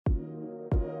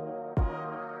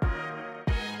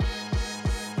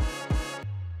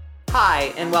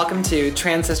Hi, and welcome to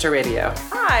Transistor Radio.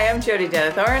 Hi, I'm Jody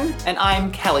Denethorn. And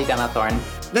I'm Kelly Denethorn.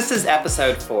 This is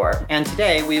episode 4, and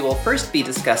today we will first be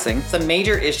discussing some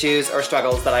major issues or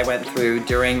struggles that I went through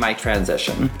during my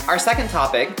transition. Our second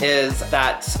topic is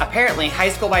that apparently high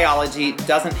school biology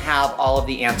doesn't have all of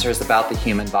the answers about the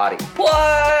human body.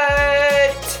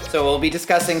 What? So we'll be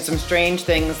discussing some strange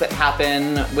things that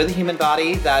happen with the human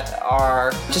body that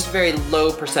are just a very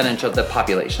low percentage of the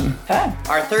population. Okay.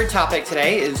 Our third topic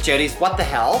today is Jody's What the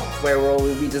Hell, where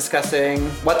we'll be discussing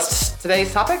what's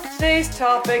today's topic? Today's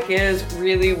topic is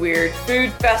really weird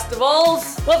food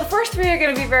festivals. Well, the first 3 are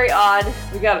going to be very odd.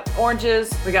 We got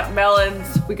oranges, we got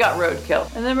melons, we got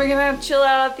roadkill. And then we're going to chill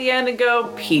out at the end and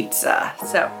go pizza.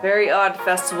 So, very odd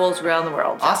festivals around the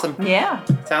world. Awesome. Yeah.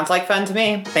 Sounds like fun to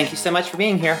me. Thank you so much for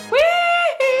being here.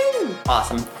 Woo!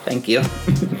 Awesome. Thank you.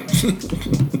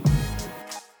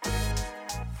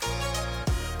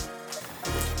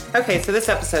 Okay, so this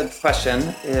episode's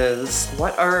question is,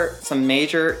 what are some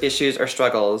major issues or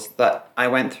struggles that I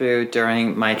went through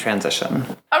during my transition?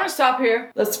 I'm gonna stop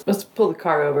here. Let's pull the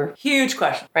car over. Huge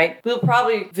question, right? We'll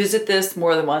probably visit this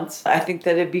more than once. I think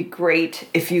that it'd be great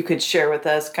if you could share with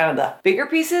us kind of the bigger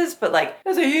pieces, but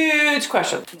it's a huge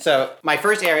question. So my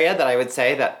first area that I would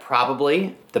say that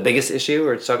probably the biggest issue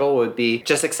or struggle would be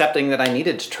just accepting that I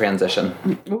needed to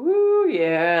transition. Ooh,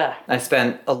 yeah. I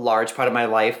spent a large part of my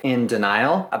life in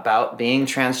denial about being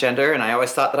transgender, and I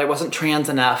always thought that I wasn't trans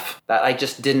enough, that I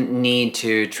just didn't need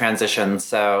to transition,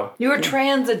 so... You were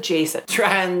trans adjacent.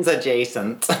 Trans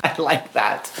adjacent. I like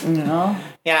that. No.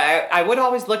 Yeah, I would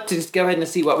always look to just go ahead and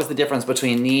see what was the difference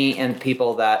between me and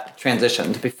people that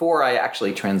transitioned before I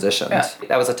actually transitioned. Yeah.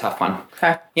 That was a tough one.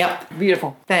 Okay. Yep.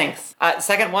 Beautiful. Thanks.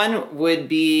 Second one would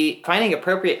be finding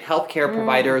appropriate healthcare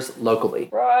providers locally.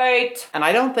 Right. And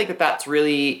I don't think that that's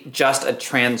really just a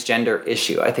transgender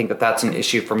issue. I think that that's an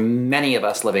issue for many of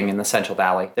us living in the Central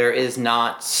Valley. There is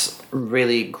not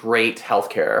really great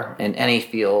healthcare in any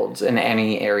fields, in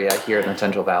any area here in the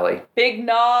Central Valley. Big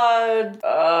nod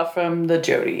from the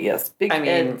Jody, yes. Big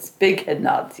head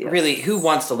nods, yes. Really, who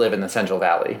wants to live in the Central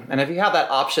Valley? And if you have that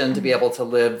option to be able to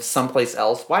live someplace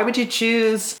else, why would you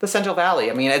choose the Central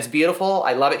Valley? I mean, it's beautiful.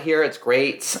 I love it here. It's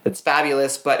great. It's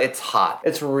fabulous, but it's hot.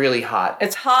 It's really hot.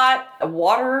 It's hot.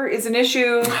 Water is an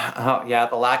issue. Oh, yeah,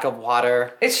 the lack of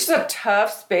water. It's just a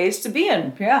tough space to be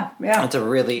in. Yeah. It's a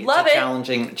really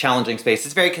challenging space.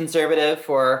 It's very conservative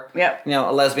for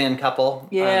a lesbian couple.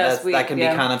 Yes, that can be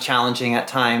kind of challenging at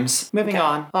times. Moving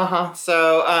on.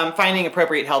 So finding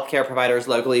appropriate healthcare providers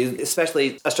locally is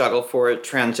especially a struggle for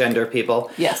transgender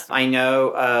people. Yes. I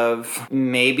know of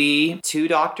maybe 2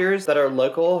 doctors that are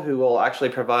local who will actually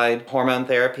provide hormone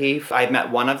therapy. I've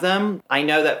met one of them. I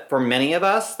know that for many of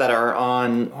us that are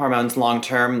on hormones long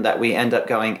term, that we end up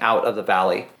going out of the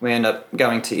valley. We end up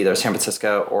going to either San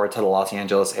Francisco or to the Los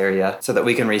Angeles area so that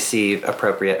we can receive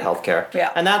appropriate health care.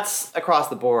 Yeah. And that's across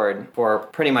the board for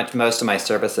pretty much most of my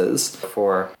services.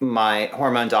 For my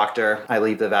hormone doctor, I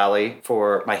leave the valley.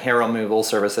 For my hair removal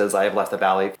services, I have left the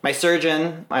valley. My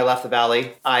surgeon, I left the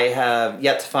valley. I have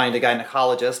yet to find a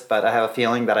gynecologist, but I have a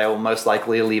feeling that I will most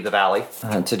likely leave the valley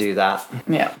to do that.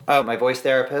 Yeah. Oh, my voice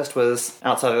therapist was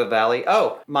outside of the valley.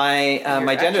 Oh, my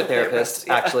gender therapist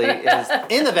actually is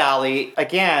in the valley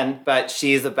again, but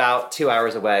she's about 2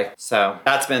 hours away. So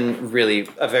that's been really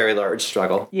a very large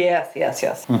struggle. Yes.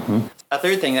 Mm-hmm. A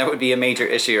third thing that would be a major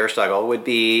issue or struggle would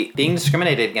be being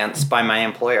discriminated against by my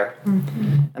employer.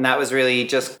 Mm-hmm. And that was really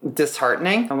just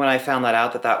disheartening. And when I found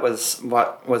that was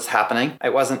what was happening,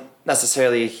 it wasn't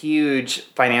necessarily a huge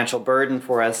financial burden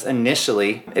for us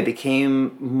initially. It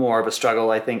became more of a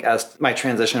struggle, I think, as my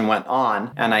transition went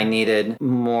on and I needed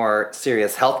more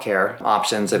serious healthcare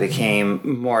options. It became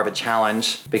more of a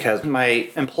challenge because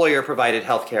my employer provided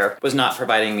healthcare was not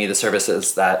providing me the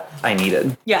services that I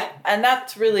needed. Yeah, and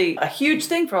that's really a huge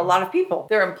thing for a lot of people.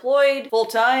 They're employed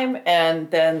full-time and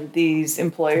then these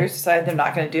employers decide they're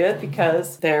not going to do it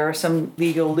because there are some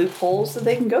legal loopholes that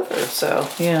they can go through. So,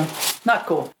 not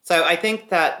cool. So I think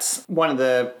that one of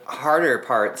the harder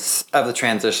parts of the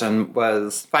transition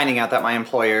was finding out that my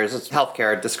employer's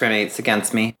healthcare discriminates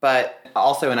against me, but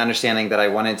also an understanding that I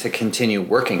wanted to continue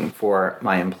working for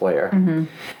my employer. Mm-hmm.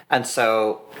 And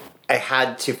so I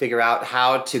had to figure out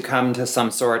how to come to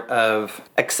some sort of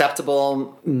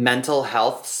acceptable mental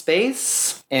health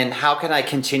space, and how can I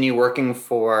continue working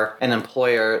for an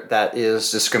employer that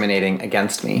is discriminating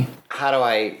against me? How do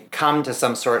I come to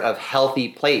some sort of healthy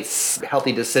place,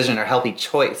 healthy decision, or healthy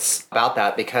choice about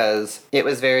that? Because it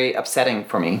was very upsetting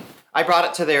for me. I brought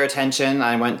it to their attention.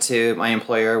 I went to my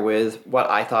employer with what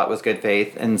I thought was good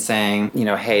faith and saying,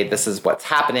 hey, this is what's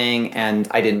happening. And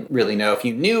I didn't really know if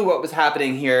you knew what was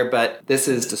happening here, but this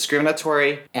is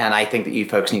discriminatory. And I think that you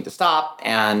folks need to stop.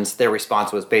 And their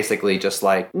response was basically just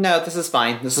like, no, this is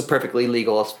fine. This is perfectly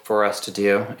legal for us to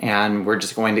do. And we're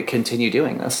just going to continue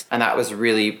doing this. And that was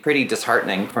really pretty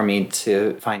disheartening for me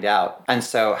to find out. And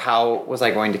so how was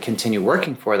I going to continue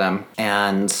working for them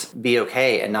and be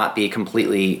okay and not be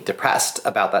completely depressed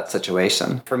about that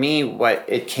situation? For me, what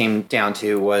it came down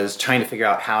to was trying to figure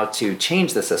out how to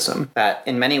change the system. That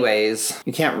in many ways,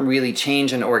 you can't really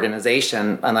change an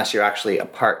organization unless you're actually a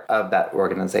part of that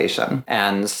organization.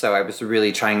 And so I was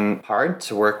really trying hard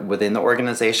to work within the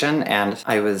organization, and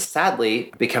I was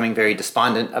sadly becoming very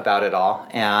despondent about it all.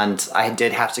 And I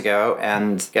did have to go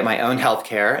and get my own health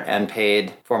care and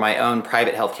paid for my own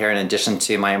private health care in addition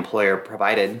to my employer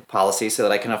provided policy so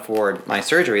that I can afford my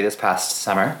surgery this past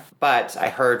summer. But I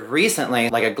heard recently,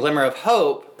 like a glimmer of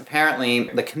hope, apparently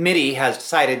the committee has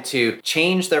decided to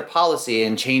change their policy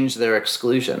and change their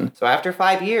exclusion. So after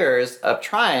 5 years of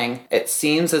trying, it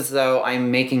seems as though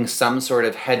I'm making some sort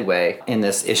of headway in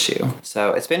this issue.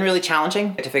 So it's been really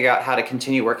challenging to figure out how to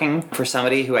continue working for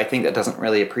somebody who I think that doesn't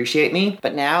really appreciate me.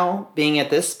 But now, being at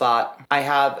this spot, I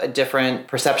have a different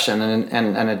perception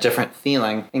and a different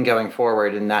feeling in going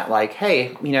forward, in that like,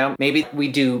 hey, maybe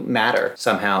we do matter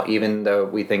somehow, even though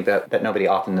we think that nobody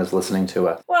often is listening to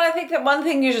us. Well, I think that one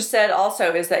thing you just said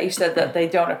also is that you said that they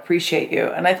don't appreciate you.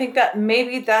 And I think that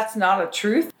maybe that's not a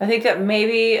truth. I think that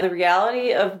maybe the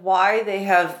reality of why they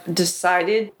have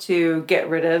decided to get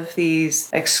rid of these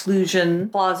exclusion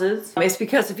clauses is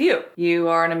because of you. You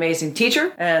are an amazing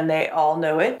teacher, and they all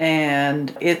know it.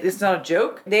 And it's not a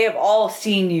joke. They have all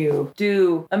seen you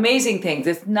do amazing things.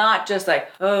 It's not just like,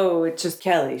 oh, it's just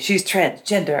Kelly. She's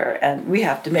transgender, and we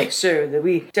have to make sure that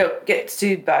we don't get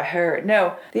sued by her.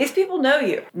 No, these people know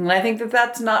you. And I think that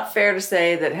that's not fair to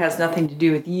say that it has nothing to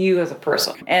do with you as a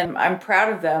person. And I'm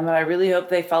proud of them, and I really hope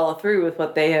they follow through with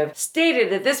what they have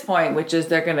stated at this point, which is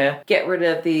they're going to get rid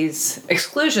of these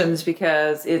exclusions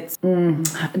because it's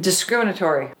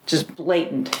discriminatory, just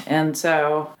blatant. And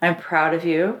so I'm proud of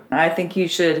you. I think you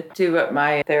should do what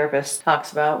my therapist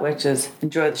talks about, which is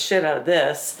enjoy the shit out of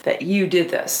this, that you did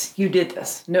this. You did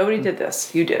this. Nobody did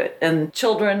this. You did it. And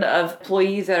children of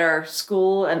employees at our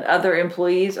school and other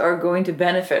employees are going to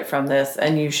benefit from this,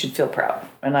 and you should feel proud.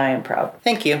 And I am proud.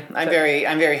 Thank you. I'm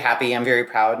very happy. I'm very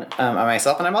proud of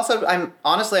myself, and I'm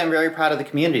honestly very proud of the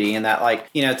community. In that,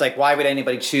 it's like, why would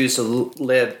anybody choose to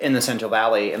live in the Central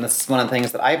Valley? And this is one of the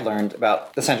things that I've learned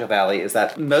about the Central Valley is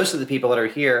that most of the people that are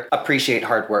here appreciate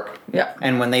hard work. Yeah.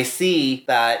 And when they see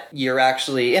that you're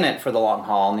actually in it for the long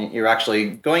haul, and you're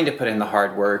actually going to put in the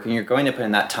hard work, and you're going to put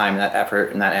in that time, that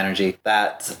effort, and that energy,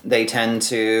 that they tend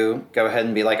to go ahead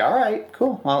and be like, all right,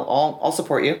 cool, well, I'll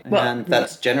support you. Well, and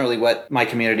that's generally what my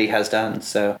community has done.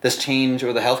 So this change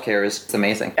with the healthcare is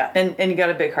amazing. Yeah, and you got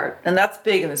a big heart. And that's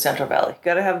big in the Central Valley. You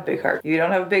got to have a big heart. You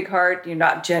don't have a big heart, you're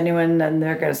not genuine, and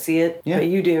they're going to see it. Yeah. But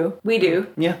you do. We do.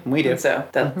 Yeah, we do. And so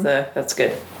that's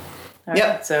good. All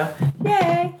yep. Right, so,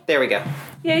 yay. There we go.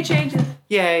 Yay, changes.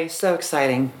 Yay, so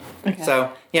exciting. Okay.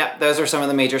 So, yeah, those are some of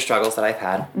the major struggles that I've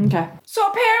had. Okay. So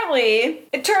apparently,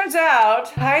 it turns out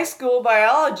high school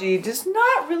biology does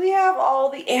not really have all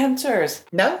the answers.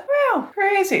 No? Wow,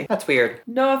 crazy. That's weird.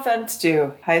 No offense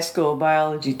to high school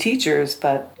biology teachers,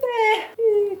 but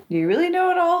do you really know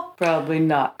it all? Probably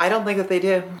not. I don't think that they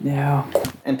do. No.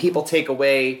 And people take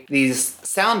away these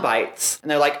sound bites, and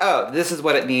they're like, oh, this is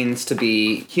what it means to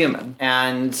be human.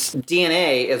 And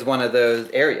DNA is one of those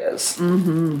areas.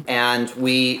 Mm-hmm. And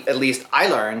at least I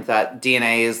learned that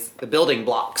DNA is the building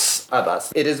blocks of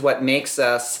us. It is what makes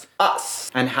us us,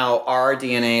 and how our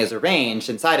DNA is arranged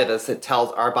inside of us. It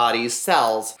tells our body's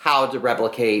cells how to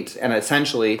replicate and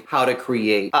essentially how to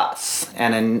create us.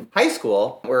 And in high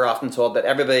school, we're often told that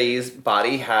everybody's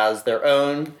body has their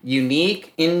own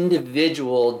unique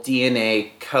individual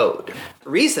DNA code.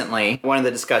 Recently, one of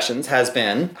the discussions has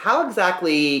been, how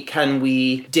exactly can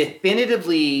we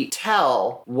definitively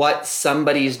tell what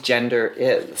somebody's gender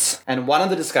is? And one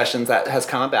of the discussions that has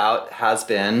come about has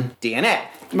been DNA.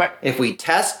 Right. If we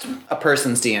test a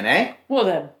person's DNA, well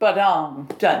then,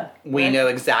 done. We know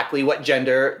exactly what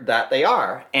gender that they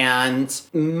are. And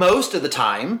most of the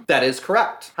time, that is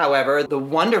correct. However, the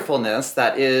wonderfulness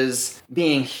that is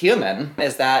being human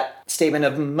is that statement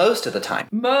of most of the time.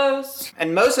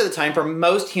 And most of the time, for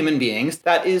most human beings,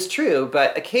 that is true.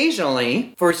 But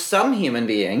occasionally, for some human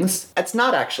beings, it's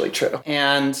not actually true.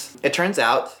 And it turns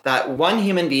out that one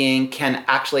human being can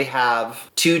actually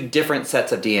have two different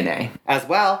sets of DNA. As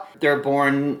well, they're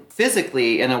born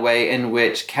physically in a way in in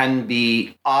which can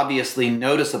be obviously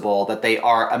noticeable that they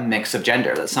are a mix of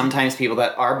gender. That sometimes people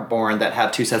that are born that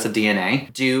have two sets of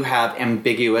DNA do have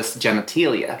ambiguous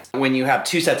genitalia. When you have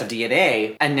two sets of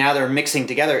DNA and now they're mixing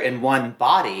together in one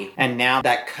body, and now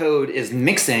that code is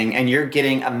mixing and you're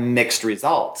getting a mixed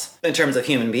result in terms of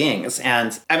human beings.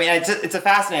 And I mean, it's a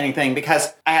fascinating thing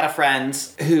because I had a friend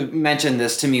who mentioned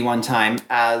this to me one time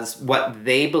as what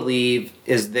they believe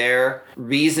is their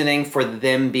reasoning for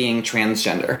them being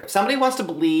transgender. If somebody wants to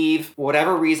believe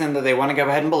whatever reason that they want to go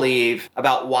ahead and believe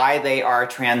about why they are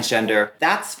transgender,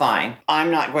 that's fine.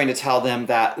 I'm not going to tell them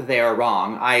that they are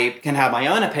wrong. I can have my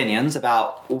own opinions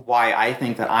about why I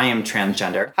think that I am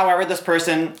transgender. However, this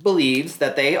person believes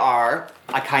that they are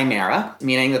a chimera,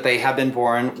 meaning that they have been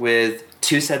born with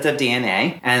two sets of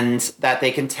DNA, and that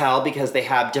they can tell because they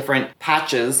have different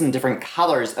patches and different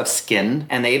colors of skin,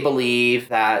 and they believe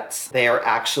that they are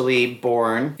actually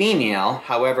born female.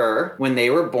 However, when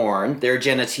they were born, their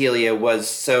genitalia was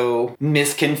so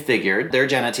misconfigured. Their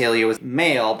genitalia was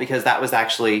male because that was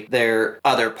actually their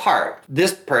other part.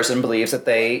 This person believes that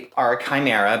they are a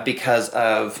chimera because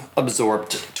of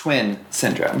absorbed twin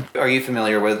syndrome. Are you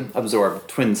familiar with absorbed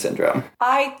twin syndrome?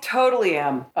 I totally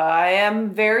am. I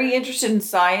am very interested in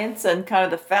science and kind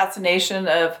of the fascination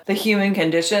of the human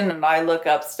condition, and I look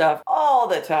up stuff all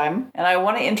the time, and I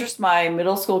want to interest my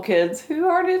middle school kids who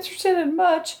aren't interested in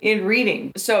much in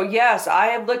reading. So yes, I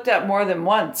have looked up more than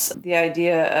once the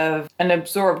idea of an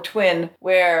absorbed twin,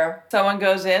 where someone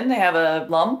goes in, they have a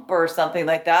lump or something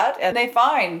like that, and they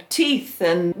find teeth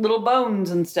and little bones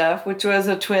and stuff, which was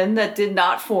a twin that did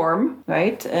not form,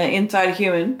 right, inside a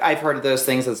human. I've heard of those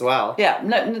things as well. Yeah,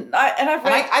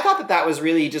 I thought that was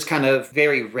really just kind of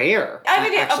very rare. I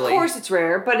mean, actually. Of course it's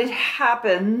rare, but it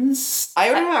happens. I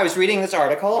don't know. I was reading this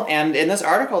article, and in this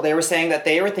article, they were saying that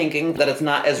they were thinking that it's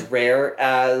not as rare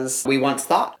as we once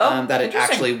thought that it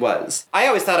actually was. I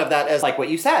always thought of that as like what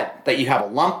you said, that you have a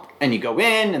lump and you go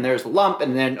in and there's a lump,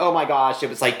 and then, oh my gosh, it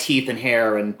was like teeth and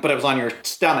hair, but it was on your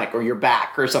stomach or your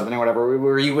back or something or whatever,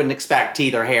 where you wouldn't expect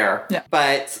teeth or hair. Yeah.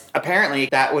 But apparently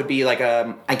that would be like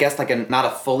not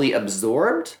a fully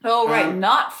absorbed. Oh, right.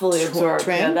 Not fully absorbed.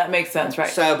 Twin. Yeah, that makes sense, right.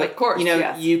 So, but of course,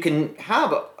 yes. You can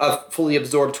have a fully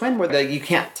absorbed twin where you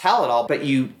can't tell it all, but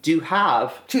you do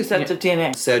have two sets of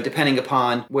DNA. So depending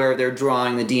upon where they're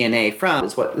drawing the DNA from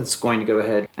is what is going to go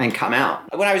ahead and come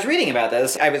out. When I was reading about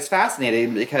this, I was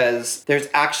fascinated because there's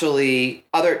actually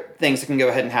other things that can go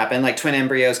ahead and happen, like twin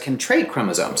embryos can trade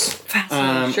chromosomes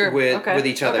Sure. with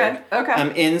each other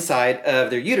inside of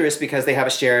their uterus because they have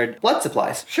a shared blood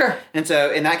supplies. Sure. And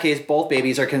so in that case, both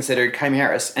babies are considered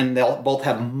chimeras, and they'll both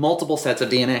have multiple sets of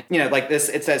DNA. Like this,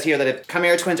 it says here that if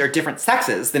chimera twins are different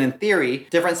sexes, then in theory,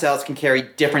 different cells can carry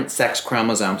different sex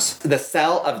chromosomes. The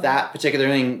cell of that particular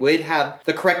thing would have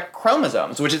the correct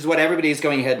chromosomes, which is what everybody's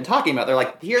going ahead and talking about. They're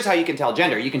like, here's how you can tell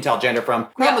gender. You can tell gender from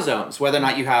chromosomes, whether or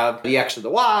not you have the X or the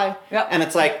Y. Yep. And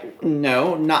it's like,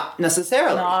 no, not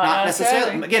necessarily. Not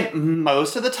necessarily. Again,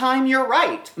 most of the time you're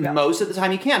right. Yep. Most of the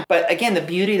time you can. But again, the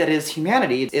beauty that is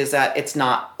humanity is that it's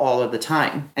not all of the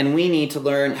time. And we need to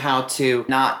learn how to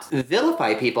not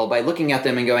vilify people by looking at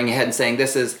them and going ahead and saying,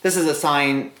 this is a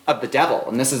sign of the devil,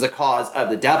 and this is a cause of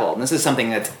the devil, and this is something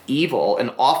that's evil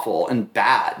and awful and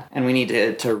bad, and we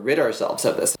need to rid ourselves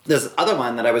of this. This other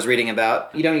one that I was reading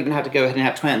about, you don't even have to go ahead and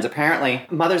have twins. Apparently,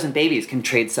 mothers and babies can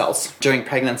trade cells during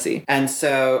pregnancy. And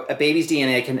so a baby's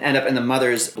DNA can end up in the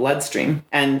mother's bloodstream.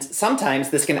 And sometimes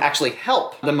this can actually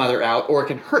help the mother out, or it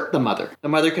can hurt the mother. The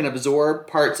mother can absorb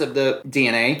parts of the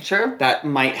DNA that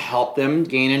might help them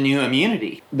gain a new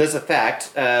immunity. This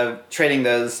effect of trading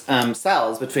those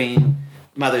cells between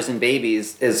mothers and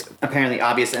babies is apparently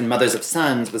obvious in mothers of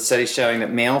sons, with studies showing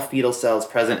that male fetal cells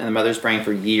present in the mother's brain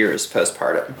for years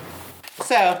postpartum.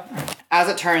 So, as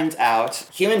it turns out,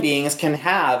 human beings can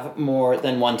have more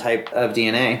than one type of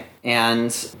DNA.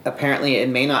 And apparently it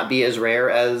may not be as rare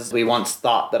as we once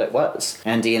thought that it was.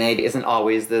 And DNA isn't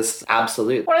always this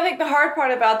absolute. What I think the hard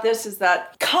part about this is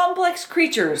that complex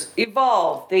creatures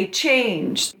evolve, they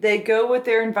change, they go with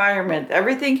their environment.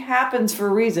 Everything happens for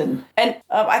a reason. And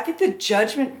I think the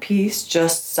judgment piece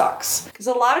just sucks. Because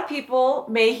a lot of people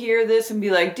may hear this and be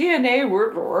like, DNA,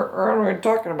 what are we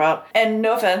talking about? And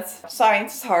no offense,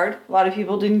 science is hard. A lot of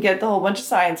people didn't get the whole bunch of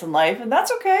science in life, and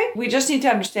that's okay. We just need to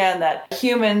understand that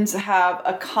humans have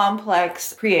a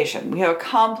complex creation. We have a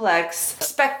complex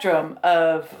spectrum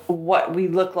of what we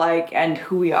look like and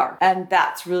who we are. And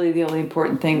that's really the only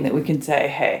important thing that we can say,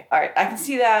 hey, all right, I can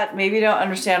see that. Maybe you don't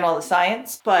understand all the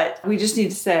science, but we just need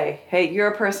to say, hey, you're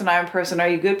a person, I'm a person. Are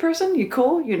you a good person? You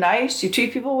cool? You nice? You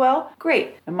treat people well?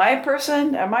 Great. Am I a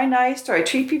person? Am I nice? Do I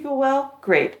treat people well?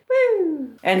 Great.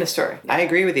 Woo! End of story. I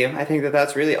agree with you. I think that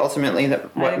that's really ultimately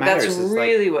what matters. That's is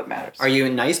really what matters. Are you a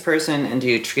nice person and do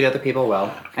you treat other people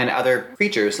well and other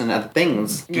creatures and other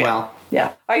things well?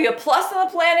 Yeah. Are you a plus on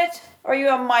the planet? Or are you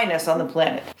a minus on the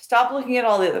planet? Stop looking at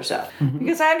all the other stuff.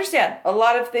 Because I understand a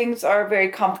lot of things are very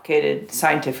complicated,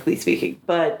 scientifically speaking.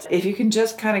 But if you can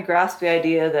just kind of grasp the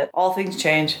idea that all things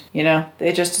change,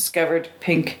 they just discovered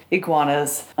pink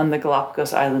iguanas on the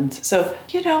Galapagos Islands. So,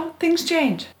 things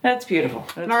change. That's beautiful.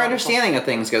 And our understanding of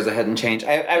things goes ahead and change.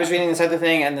 I was reading this other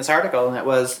thing in this article, and it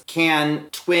was, can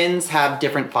twins have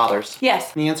different fathers?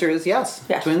 Yes. And the answer is yes.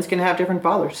 Twins can have different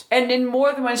fathers. And in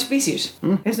more than one species.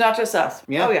 It's not just us.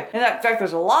 Yeah. Oh, yeah. And in fact,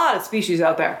 there's a lot of species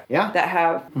out there that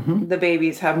have the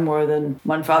babies have more than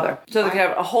one father. So they can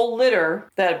have a whole litter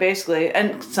that basically,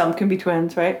 and some can be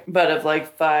twins, right? But of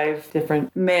like 5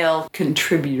 different male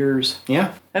contributors.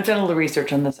 Yeah. I've done a little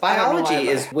research on this. Biology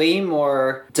is way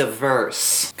more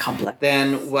diverse, complex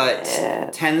than what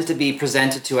tends to be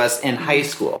presented to us in high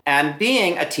school. And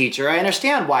being a teacher, I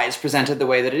understand why it's presented the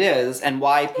way that it is and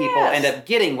why people end up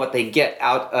getting what they get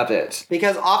out of it.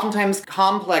 Because oftentimes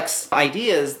complex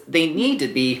ideas, they need to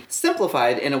be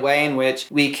simplified in a way in which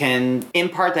we can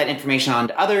impart that information on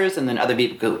to others, and then other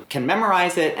people can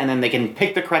memorize it, and then they can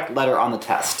pick the correct letter on the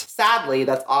test. Sadly,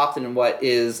 that's often what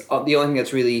is the only thing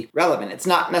that's really relevant. It's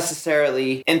not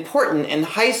necessarily important in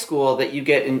high school that you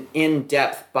get an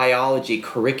in-depth biology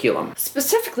curriculum.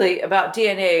 Specifically about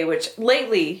DNA, which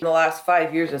lately, in the last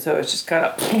 5 years or so, it's just kind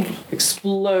of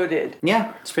exploded.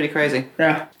 Yeah, it's pretty crazy.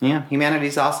 Yeah. Yeah,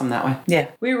 humanity's awesome that way. Yeah.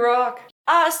 We rock.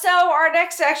 So our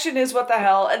next section is what the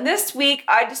hell. And this week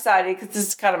I decided, because this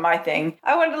is kind of my thing,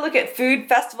 I wanted to look at food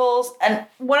festivals. And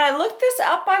when I looked this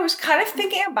up, I was kind of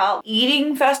thinking about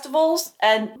eating festivals.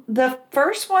 And the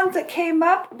first ones that came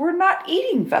up were not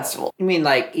eating festivals. You mean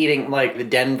like eating like the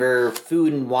Denver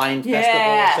Food and Wine Festival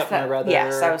or something or other?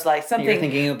 Yes, I was like something you're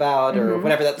thinking about, or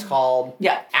whatever that's called.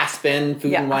 Yeah. Aspen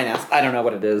Food and Wine. I don't know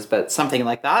what it is, but something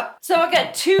like that. So I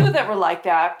got 2 that were like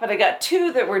that, but I got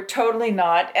 2 that were totally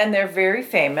not, and they're very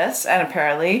famous and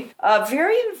apparently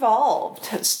very involved.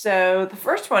 So the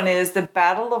first one is the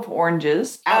Battle of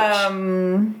Oranges. Ouch.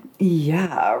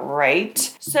 Yeah, right.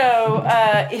 So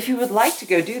if you would like to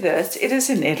go do this, it is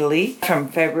in Italy from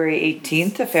February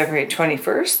 18th to February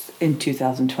 21st in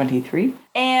 2023.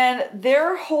 And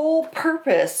their whole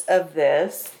purpose of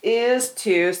this is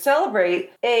to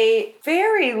celebrate a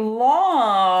very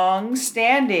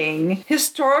long-standing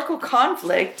historical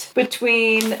conflict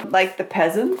between, like, the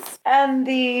peasants and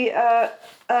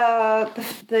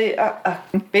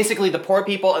basically the poor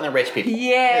people and the rich people.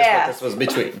 Yeah. Is what this was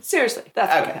between. Seriously.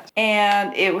 That's okay. What it was.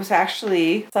 And it was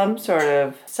actually some sort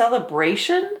of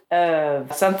celebration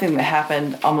of something that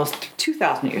happened almost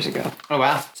 2,000 years ago. Oh,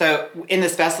 wow. So in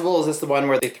this festival, is this the one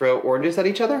where they throw oranges at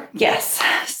each other? Yes.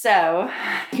 So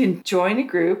you can join a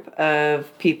group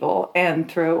of people and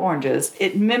throw oranges.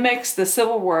 It mimics the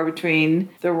civil war between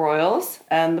the royals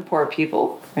and the poor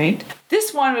people, right?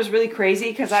 This one was really crazy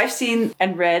because I've seen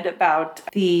and read about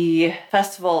the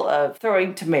festival of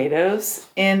throwing tomatoes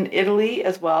in Italy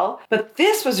as well. But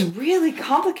this was really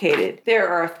complicated. There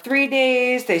are 3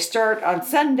 days. They start on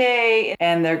Sunday,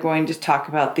 and they're going to talk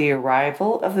about the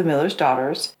arrival of the miller's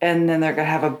daughters, and then they're going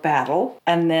to have a battle.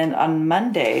 And then on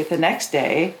Monday, the next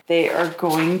day, they are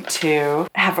going to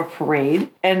have a parade.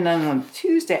 And then on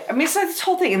Tuesday, I mean, it's like this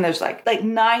whole thing, and there's like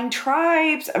 9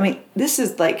 tribes. I mean, this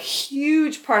is like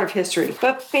huge part of history.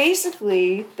 But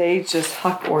basically, they just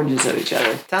huck oranges at each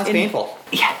other. Sounds painful.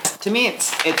 Yeah. To me, it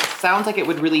sounds like it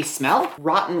would really smell.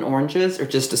 Rotten oranges are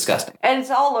just disgusting. And it's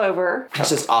all over. It's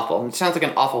just awful. It sounds like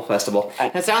an awful festival.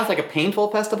 And it sounds like a painful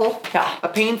festival. Yeah. A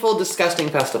painful, disgusting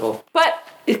festival. But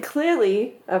it's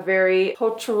clearly a very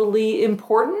culturally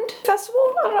important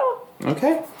festival. I don't know.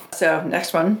 Okay. So,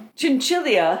 next one.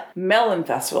 Chinchilla Melon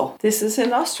Festival. This is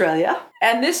in Australia.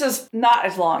 And this is not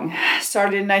as long.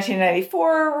 Started in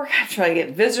 1994. We're trying to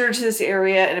get visitors to this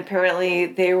area. And apparently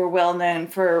they were well known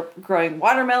for growing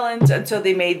watermelons. And so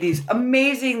they made these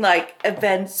amazing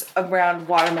events around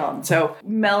watermelon. So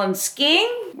melon skiing.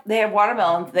 They have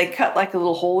watermelons. They cut a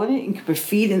little hole in it. And you can put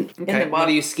feet in the water. How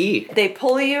do you ski? They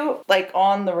pull you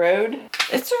on the road.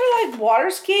 It's sort of like water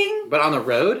skiing. But on the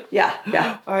road? Yeah.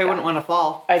 Oh, I wouldn't want to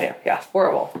fall. I know. Yeah.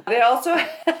 Horrible. They also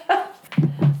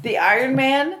the Iron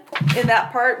Man in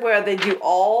that part where they do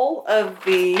all of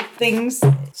the things.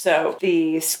 So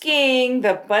the skiing,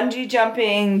 the bungee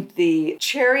jumping, the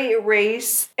chariot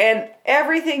race, and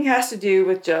everything has to do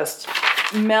with just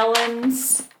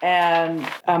melons and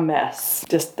a mess.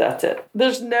 Just that's it.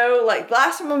 There's no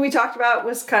last one we talked about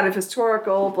was kind of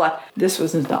historical, blah. This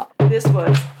was not. This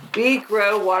was We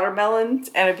grow watermelons,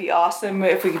 and it'd be awesome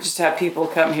if we could just have people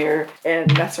come here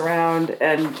and mess around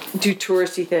and do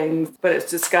touristy things, but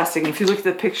it's disgusting. If you look at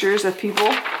the pictures of people,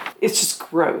 it's just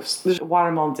gross. There's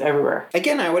watermelons everywhere.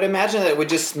 Again, I would imagine that it would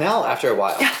just smell after a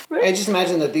while. Yeah, right. I just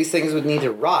imagine that these things would need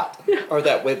to rot, or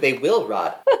that they will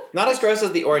rot. Not as gross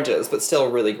as the oranges, but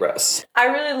still really gross. I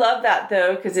really love that,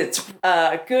 though, because it's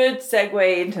a good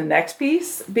segue into the next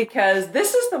piece, because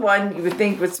this is the one you would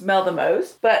think would smell the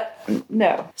most, but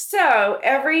no. So,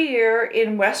 every year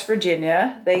in West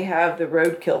Virginia, they have the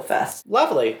Roadkill Fest.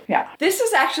 Lovely. Yeah. This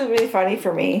is actually really funny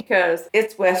for me, because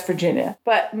it's West Virginia,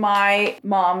 but my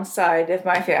mom's side of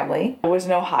my family was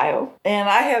in Ohio, and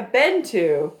I have been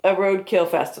to a Roadkill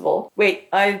Festival. Wait,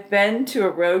 I've been to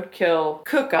a Roadkill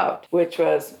cookout, which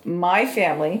was my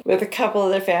family with a couple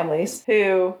other families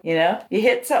who, you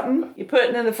hit something, you put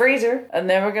it in the freezer, and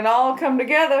then we're gonna all come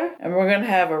together and we're gonna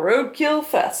have a Roadkill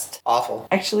Fest. Awful.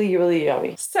 Actually, really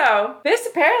yummy. So, this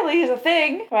apparently is a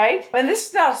thing, right? And this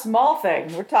is not a small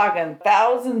thing. We're talking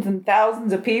thousands and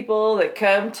thousands of people that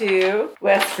come to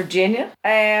West Virginia,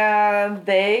 and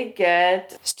they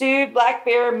get stewed black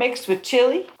bear mixed with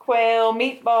chili, quail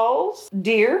meatballs,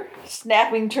 deer,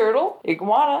 snapping turtle,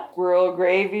 iguana, squirrel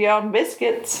gravy on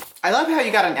biscuits. I love how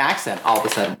you got an accent all of a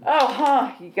sudden.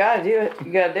 Oh, you gotta do it.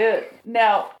 You gotta do it.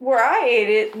 Now, where I ate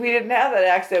it, we didn't have that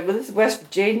accent, but this is West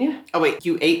Virginia. Oh, wait,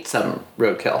 you ate some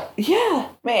roadkill. Yeah.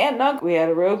 My aunt and uncle, we had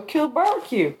a roadkill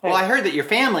barbecue. Well, I heard that your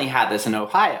family had this in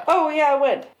Ohio. Oh, yeah, I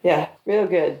went. Yeah, real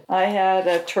good. I had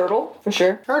a turtle, for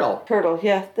sure. Turtle,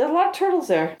 yeah. There's a lot of turtles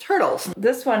there. Turtles.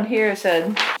 This one here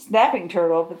said snapping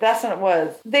turtle, but that's not what it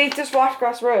was. They just walked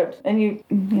across the road, and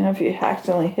if you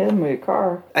accidentally hit them with your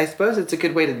car. I suppose it's a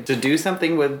good way to do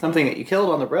something with something that you killed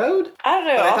on the road? I don't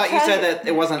know. But I thought you said that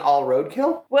it wasn't all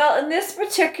roadkill? Well, in this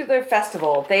particular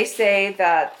festival, they say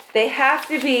that they have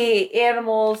to be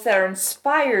animals that are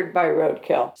inspired by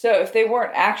roadkill. So if they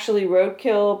weren't actually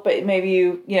roadkill, but maybe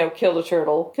you killed a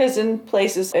turtle, because in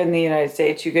places in the United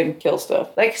States, you can kill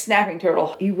stuff. Like snapping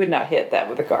turtle, you would not hit that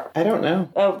with a car. I don't know.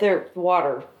 Oh, they're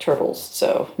water turtles,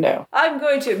 so no. I'm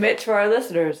going to admit to our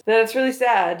listeners that it's really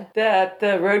sad that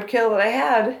the roadkill that I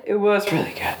had, it was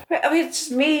really good. I mean, it's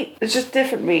just meat. It's just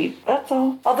different meat. That's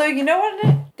all. Although, you know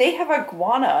what? They have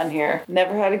iguana on here.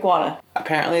 Never had iguana.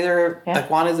 Apparently there are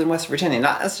iguanas in West Virginia.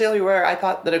 Not necessarily where I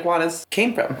thought that iguanas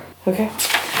came from. Okay.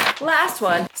 Last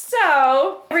one.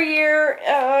 So, every year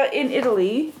in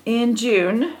Italy, in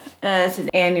June, it's an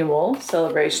annual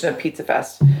celebration of Pizza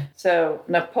Fest. So,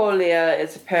 Napolia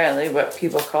is apparently what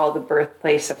people call the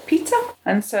birthplace of pizza.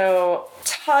 And so,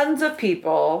 tons of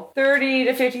people, 30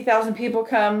 to 50,000 people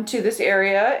come to this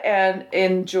area and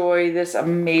enjoy this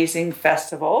amazing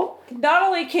festival. Not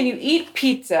only can you eat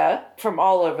pizza from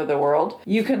all over the world,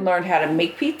 you can learn how to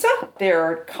make pizza. There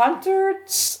are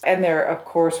concerts, and there are, of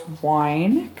course,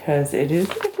 wine, because it is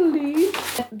Italy.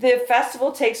 The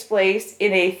festival takes place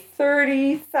in a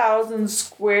 30,000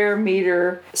 square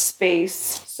meter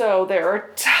space. So there are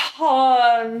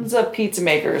tons of pizza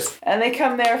makers, and they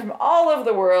come there from all over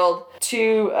the world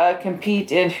to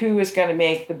compete in who is going to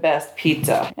make the best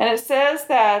pizza. And it says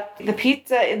that the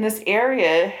pizza in this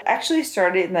area actually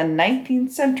started in the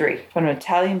 19th century from an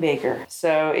Italian baker.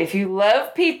 So if you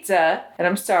love pizza, and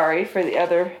I'm sorry for the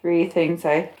other 3 things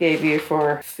I gave you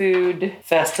for food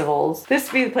festivals,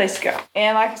 this would be the place to go.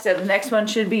 And like I said, the next one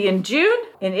should be in June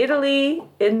in Italy,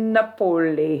 in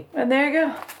Napoli. And there you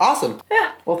go. Awesome.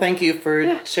 Yeah. Well, thank you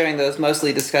for sharing those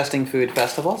mostly disgusting food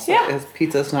festivals. Yeah.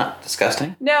 Pizza's not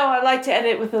disgusting. No, I like to end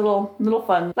it with a little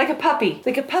fun. Like a puppy.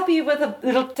 Like a puppy with a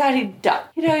little tiny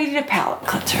duck. You need a palate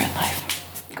cleanser in life.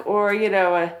 Or,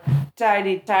 a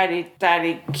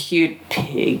tiny, cute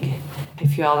pig.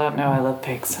 If you all don't know, I love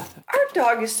pigs. Our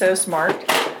dog is so smart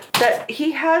that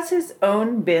he has his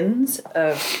own bins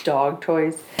of dog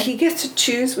toys. He gets to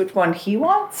choose which one he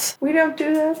wants. We don't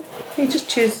do that. He just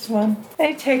chooses one. And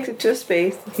he takes it to a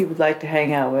space that he would like to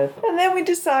hang out with. And then we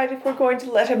decide if we're going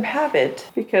to let him have it,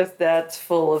 because that's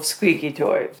full of squeaky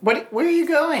toys. Where are you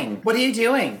going? What are you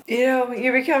doing?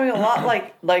 You're becoming a lot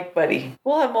like Buddy.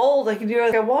 Well, I'm old. I can do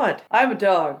what I want. I'm a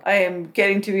dog. I am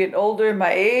getting to be older in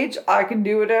my age. I can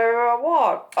do whatever I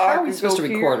want. How are we supposed to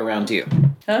record around you?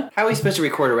 Huh? How are we supposed to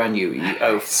record around you? You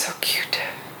oaf. So cute.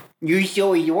 You're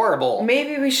so adorable.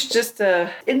 Maybe we should just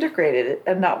integrate it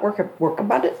and not work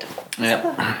about it.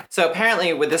 Yep. So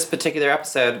apparently with this particular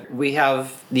episode, we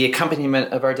have the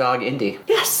accompaniment of our dog, Indy.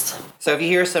 Yes. So if you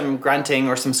hear some grunting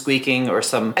or some squeaking or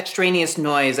some extraneous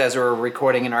noise as we're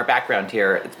recording in our background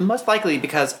here, it's most likely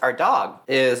because our dog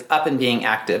is up and being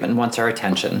active and wants our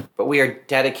attention. But we are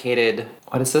dedicated,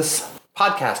 what is this?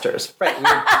 Podcasters. Right.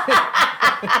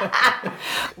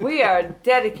 We are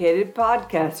dedicated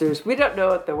podcasters. We don't know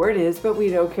what the word is, but we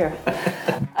don't care.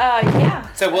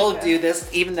 Yeah. So we'll do this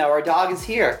even though our dog is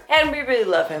here. And we really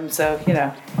love him, so,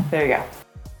 there you go.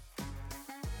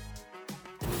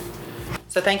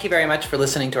 So thank you very much for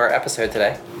listening to our episode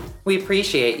today. We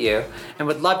appreciate you and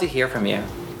would love to hear from you.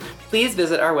 Please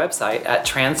visit our website at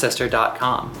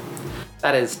transister.com.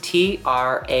 That is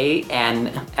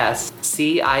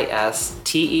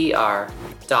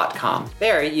TRANSCISTER.com.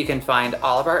 There you can find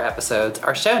all of our episodes,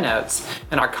 our show notes,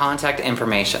 and our contact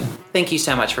information. Thank you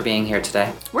so much for being here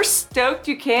today. We're stoked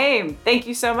you came. Thank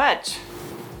you so much.